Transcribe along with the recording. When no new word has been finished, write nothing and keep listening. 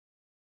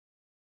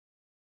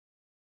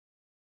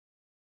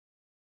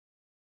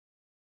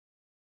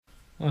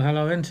Well,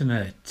 hello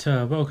Internet.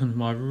 Welcome to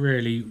my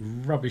really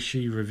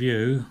rubbishy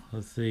review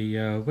of the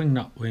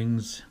Wingnut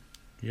Wings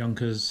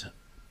Yonkers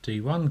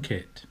D1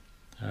 kit.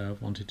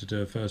 I've wanted to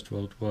do a First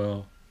World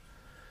War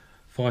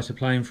fighter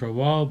plane for a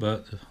while,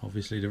 but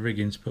obviously the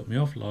rigging's put me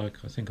off, like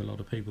I think a lot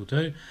of people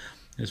do.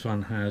 This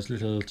one has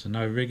little to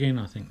no rigging.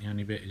 I think the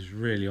only bit is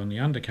really on the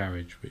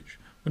undercarriage, which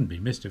wouldn't be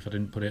missed if I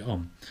didn't put it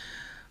on.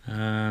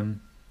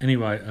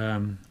 Anyway,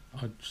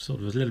 I sort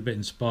of was a little bit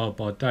inspired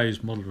by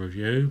Dave's model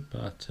review,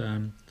 but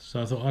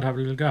so I thought I'd have a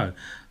little go.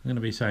 I'm going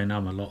to be saying a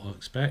lot, I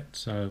expect,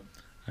 so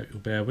hope you'll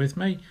bear with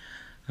me.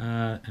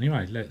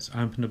 Anyway, let's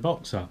open the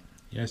box up.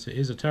 Yes, it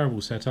is a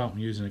terrible setup. I'm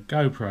using a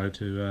GoPro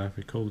to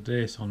record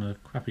this on a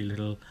crappy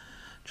little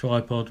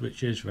tripod,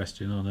 which is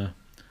resting on a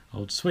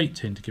old sweet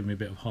tin to give me a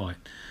bit of height.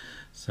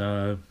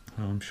 So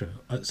I'm sure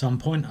at some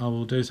point I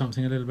will do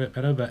something a little bit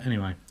better, but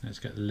anyway, let's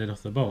get the lid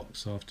off the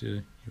box after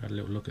you've had a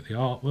little look at the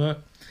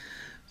artwork.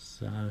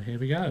 So here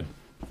we go.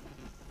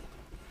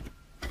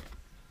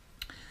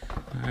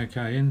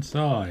 Okay,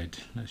 inside,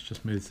 let's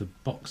just move the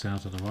box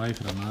out of the way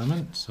for the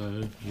moment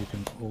so you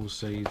can all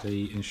see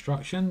the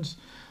instructions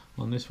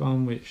on this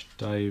one, which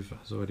Dave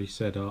has already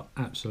said are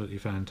absolutely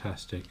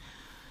fantastic.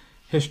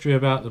 History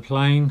about the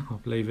plane: I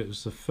believe it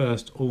was the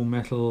first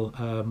all-metal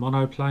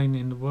monoplane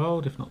in the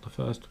world, if not the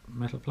first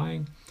metal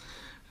plane,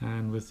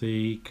 and with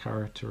the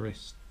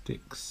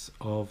characteristics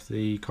of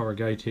the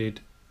corrugated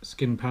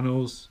skin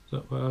panels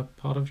that were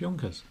part of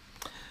Yonkers,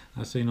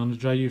 as seen on the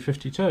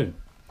JU-52.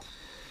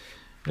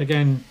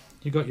 Again,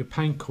 you've got your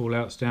paint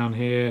call-outs down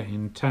here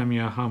in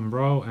Tamiya,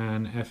 Umbro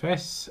and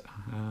FS.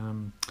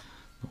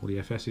 All the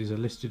FSs are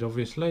listed,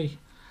 obviously.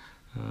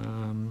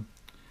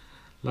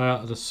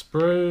 Layout of the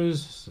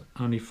sprues,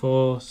 only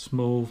 4,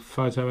 small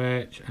photo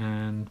etch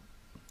and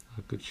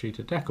a good sheet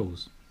of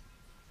decals.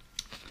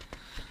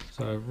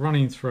 So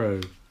running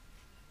through,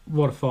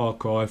 what a far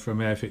cry from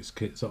Airfix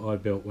kits that I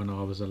built when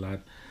I was a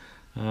lad.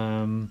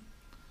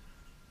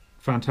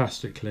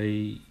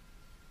 Fantastically,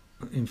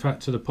 in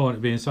fact, to the point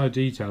of being so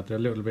detailed, they're a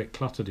little bit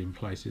cluttered in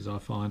places, I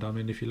find. I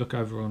mean, if you look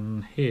over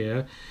on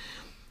here,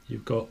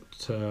 you've got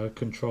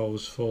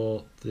controls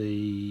for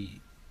the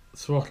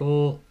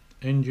throttle,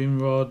 engine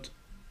rod,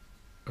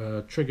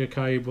 trigger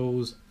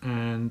cables,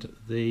 and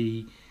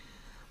the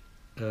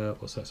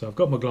what's that? So I've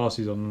got my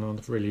glasses on and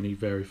I really need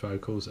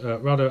varifocals,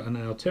 rudder and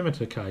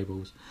altimeter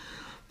cables.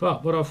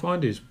 But what I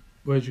find is,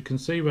 whereas you can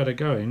see where they're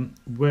going,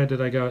 where do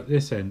they go at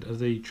this end? Are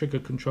the trigger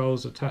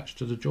controls attached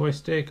to the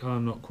joystick?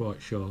 I'm not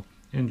quite sure.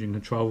 Engine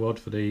control rod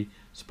for the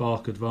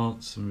spark,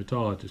 advance and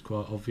retired is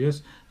quite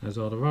obvious, as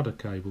are the rudder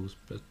cables,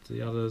 but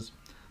the others,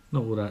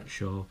 not all that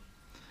sure.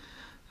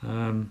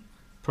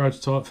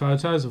 Prototype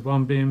photos of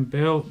one being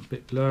built, a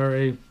bit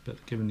blurry,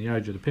 but given the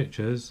age of the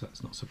pictures,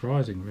 that's not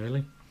surprising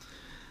really.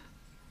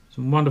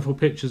 Some wonderful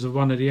pictures of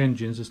one of the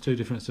engines. There's two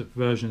different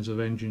versions of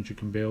engines you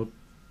can build.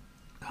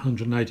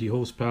 180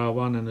 horsepower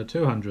one and a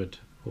 200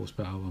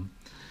 horsepower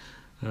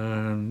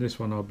one. This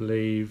one, I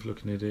believe,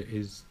 looking at it,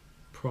 is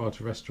prior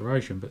to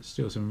restoration, but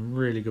still some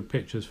really good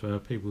pictures for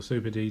people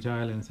super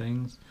detailing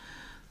things.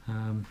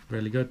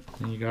 Really good.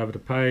 Then you go over the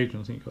page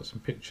and I think you've got some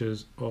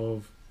pictures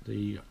of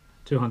the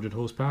 200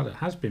 horsepower that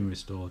has been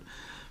restored.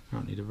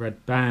 Apparently the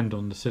red band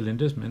on the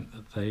cylinders meant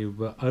that they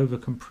were over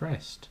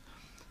compressed,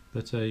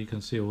 but you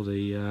can see all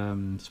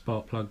the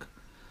spark plug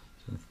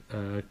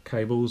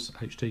cables,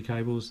 HT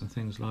cables and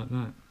things like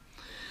that.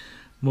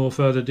 More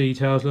further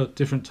details, look,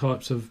 different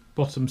types of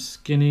bottom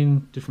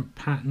skinning, different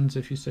patterns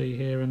if you see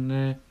here and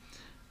there.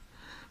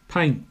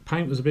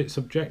 Paint was a bit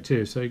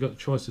subjective, so you got the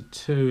choice of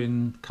 2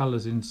 in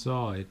colours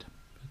inside,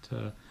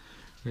 but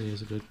really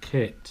is a good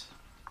kit.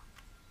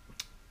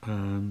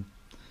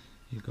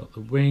 You've got the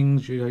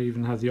wings. You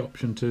even have the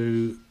option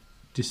to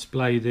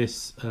display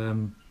this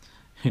in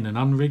an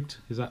unrigged,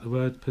 is that the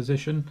word,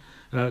 position,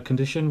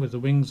 condition with the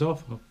wings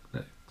off.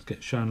 That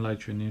gets shown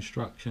later in the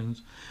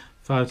instructions.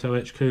 Photo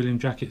etch cooling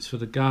jackets for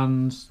the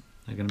guns.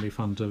 They're going to be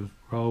fun to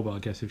roll, but I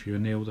guess if you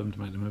anneal them to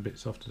make them a bit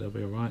softer, they'll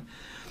be alright.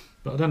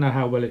 But I don't know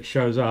how well it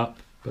shows up,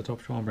 but I'll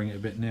try and bring it a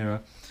bit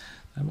nearer.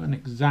 They weren't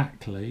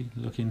exactly,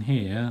 looking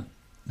here,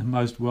 the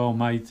most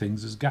well-made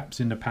things. There's gaps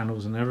in the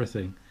panels and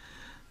everything,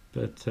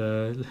 but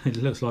it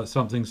looks like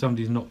something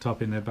somebody's knocked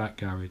up in their back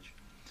garage.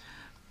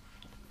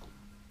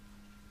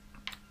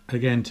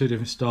 Again, 2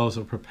 different styles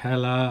of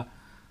propeller.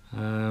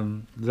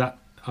 That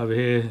over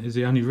here is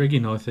the only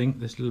rigging, I think,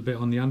 this little bit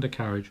on the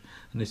undercarriage,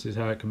 and this is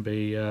how it can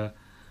be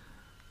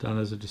done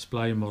as a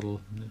display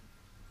model.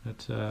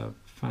 But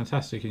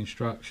fantastic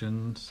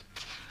instructions.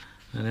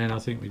 And then I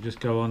think we just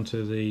go on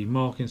to the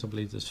markings. I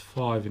believe there's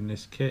 5 in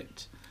this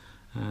kit,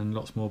 and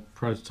lots more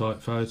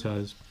prototype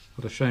photos.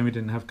 What a shame we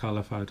didn't have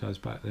colour photos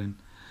back then,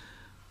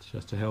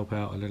 just to help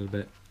out a little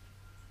bit.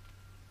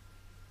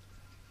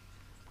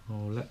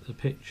 Or let the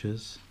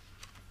pictures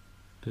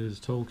do the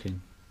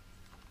talking.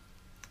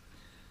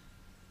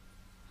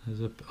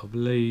 There's I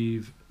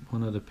believe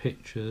one of the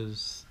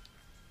pictures,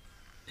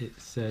 it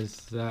says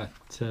that,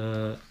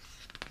 let's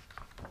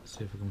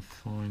see if I can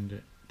find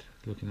it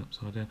looking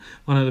upside down.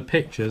 One of the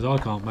pictures, I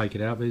can't make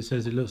it out, but it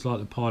says it looks like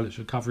the pilot's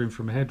recovering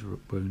from a head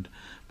wound,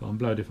 but I'm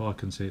blowed if I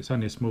can see it. It's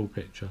only a small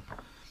picture,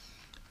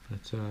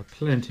 but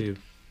plenty of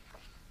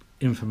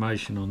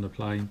information on the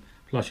plane,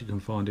 plus you can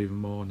find even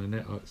more on the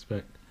net, I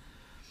expect.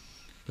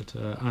 But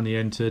only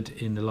entered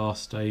in the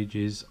last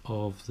stages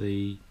of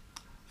the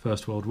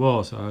First World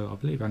War, so I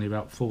believe only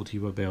about 40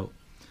 were built.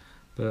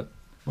 But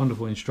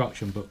wonderful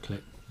instruction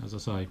booklet, as I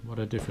say, what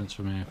a difference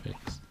from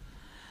Airfix.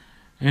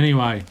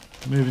 Anyway,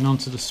 moving on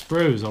to the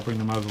sprues, I'll bring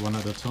them over one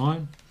at a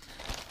time.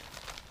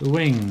 The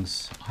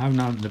wings, I haven't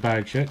opened the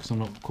bag yet because I'm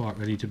not quite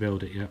ready to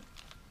build it yet.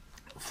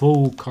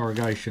 Full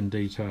corrugation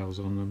details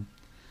on them.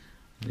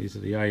 These are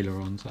the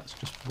ailerons, that's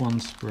just one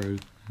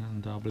sprue,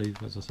 and I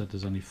believe, as I said,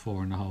 there's only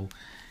 4 in the whole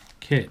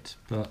kit,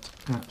 but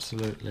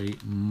absolutely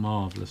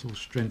marvellous. All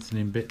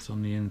strengthening bits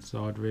on the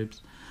inside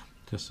ribs,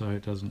 just so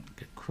it doesn't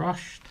get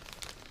crushed.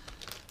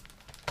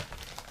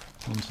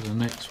 On to the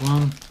next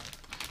one.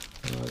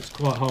 It's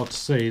quite hard to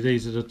see.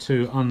 These are the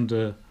 2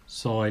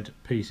 underside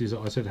pieces that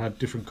I said had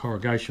different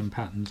corrugation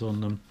patterns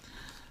on them.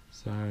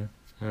 So,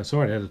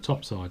 sorry, they're the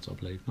top sides, I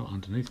believe, not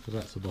underneath, because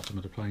that's the bottom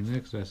of the plane there,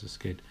 because there's the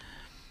skid.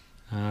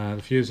 The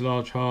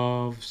fuselage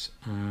halves,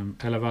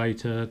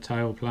 elevator,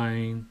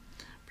 tailplane,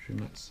 I presume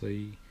that's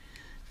the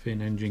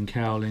fin engine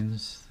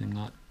cowlings,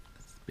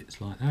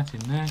 bits like that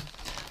in there.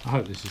 I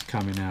hope this is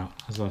coming out.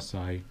 As I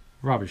say,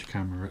 rubbish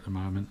camera at the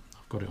moment.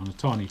 I've got it on a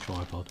tiny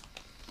tripod.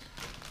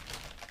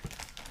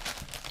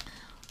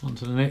 On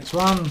to the next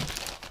one,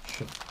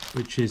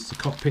 which is the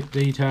cockpit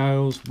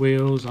details,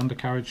 wheels,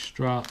 undercarriage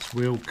struts,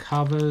 wheel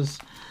covers,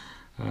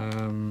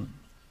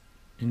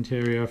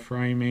 interior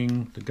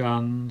framing, the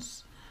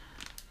guns,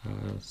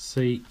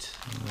 seat.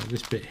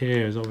 This bit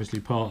here is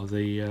obviously part of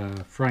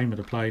the frame of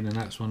the plane, and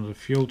that's one of the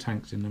fuel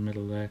tanks in the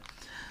middle there.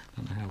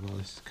 Don't know how well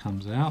this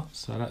comes out,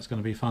 so that's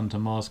going to be fun to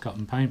mask up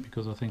and paint,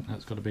 because I think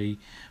that's got to be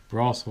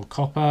brass or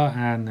copper,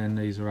 and then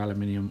these are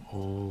aluminium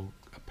or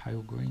a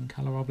pale green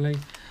colour, I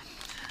believe.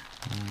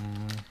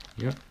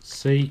 Yep,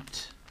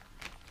 seat,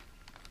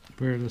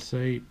 rear of the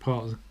seat,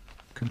 part of the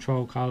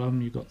control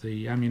column. You've got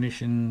the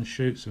ammunition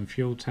chutes and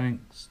fuel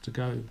tanks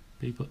to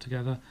be put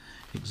together,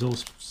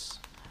 exhausts.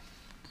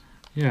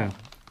 Yeah,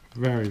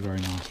 very, very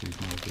nicely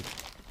molded.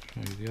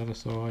 Show you the other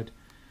side.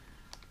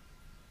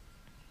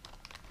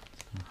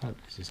 I hope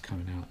this is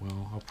coming out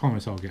well. I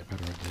promise I'll get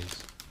better at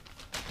these.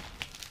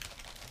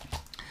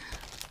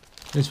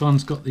 This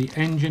one's got the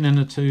engine and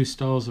the 2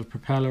 styles of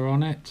propeller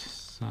on it.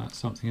 So that's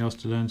something else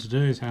to learn to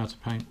do, is how to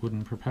paint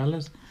wooden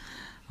propellers.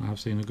 I've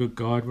seen a good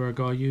guide where a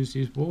guy used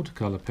his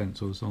watercolour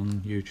pencils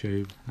on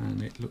YouTube,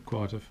 and it looked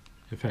quite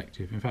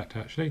effective. In fact,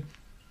 actually,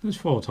 there's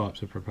 4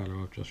 types of propeller,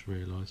 I've just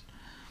realised.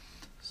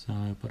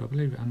 So, but I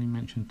believe it only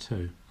mentioned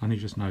 2. I only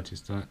just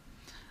noticed that.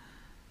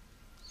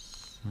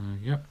 So,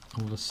 yep,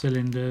 all the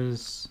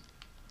cylinders.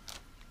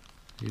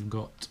 You've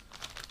got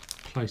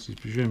places,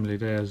 presumably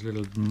there's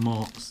little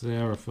marks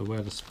there for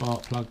where the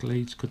spark plug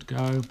leads could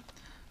go.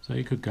 So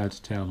you could go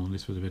to town on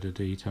this with a bit of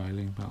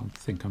detailing, but I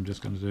think I'm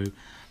just going to do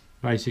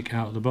basic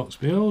out of the box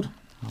build.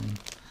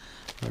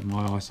 But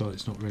my eyesight,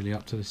 it's not really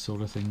up to this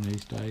sort of thing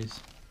these days.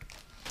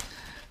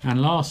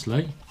 And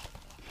lastly,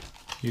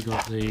 you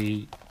got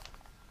the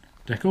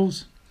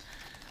decals,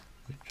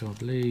 which I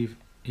believe,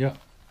 yep,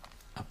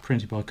 are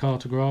printed by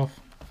Cartograph,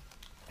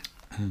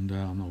 and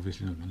I'm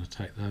obviously not going to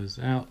take those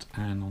out.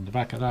 And on the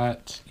back of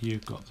that,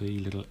 you've got the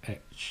little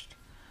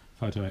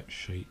photo etched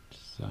sheet.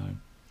 So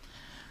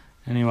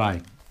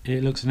anyway,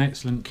 it looks an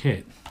excellent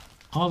kit.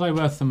 Are they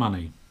worth the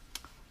money?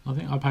 I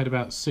think I paid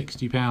about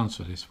 £60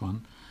 for this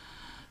one,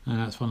 and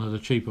that's one of the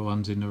cheaper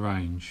ones in the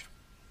range.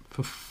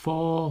 For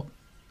 4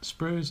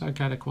 sprues,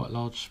 okay, they're quite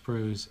large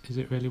sprues. Is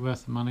it really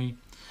worth the money?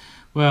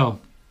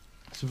 Well,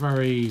 it's a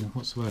very,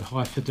 what's the word,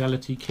 high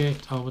fidelity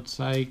kit, I would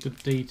say.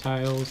 Good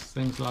details,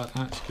 things like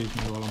that. Excuse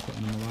me while I'm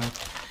putting them away.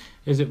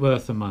 Is it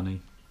worth the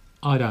money?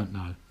 I don't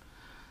know.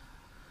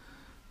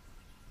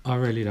 I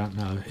really don't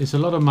know. It's a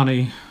lot of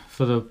money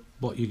for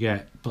what you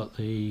get, but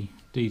the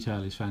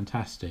detail is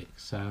fantastic,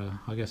 so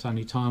I guess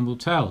only time will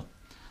tell.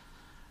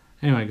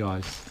 Anyway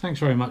guys, thanks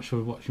very much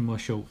for watching my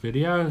short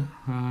video.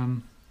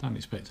 Don't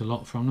expect a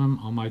lot from them.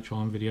 I may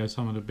try and video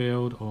some of the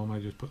build, or I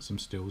may just put some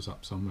stills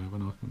up somewhere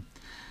when I can.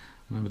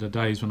 Remember the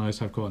days when I used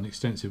to have quite an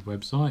extensive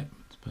website,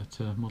 but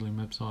modelling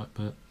website,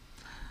 but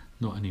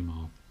not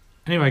anymore.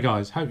 Anyway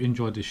guys, hope you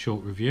enjoyed this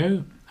short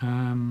review.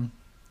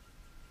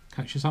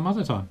 Catch you some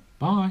other time.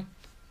 Bye.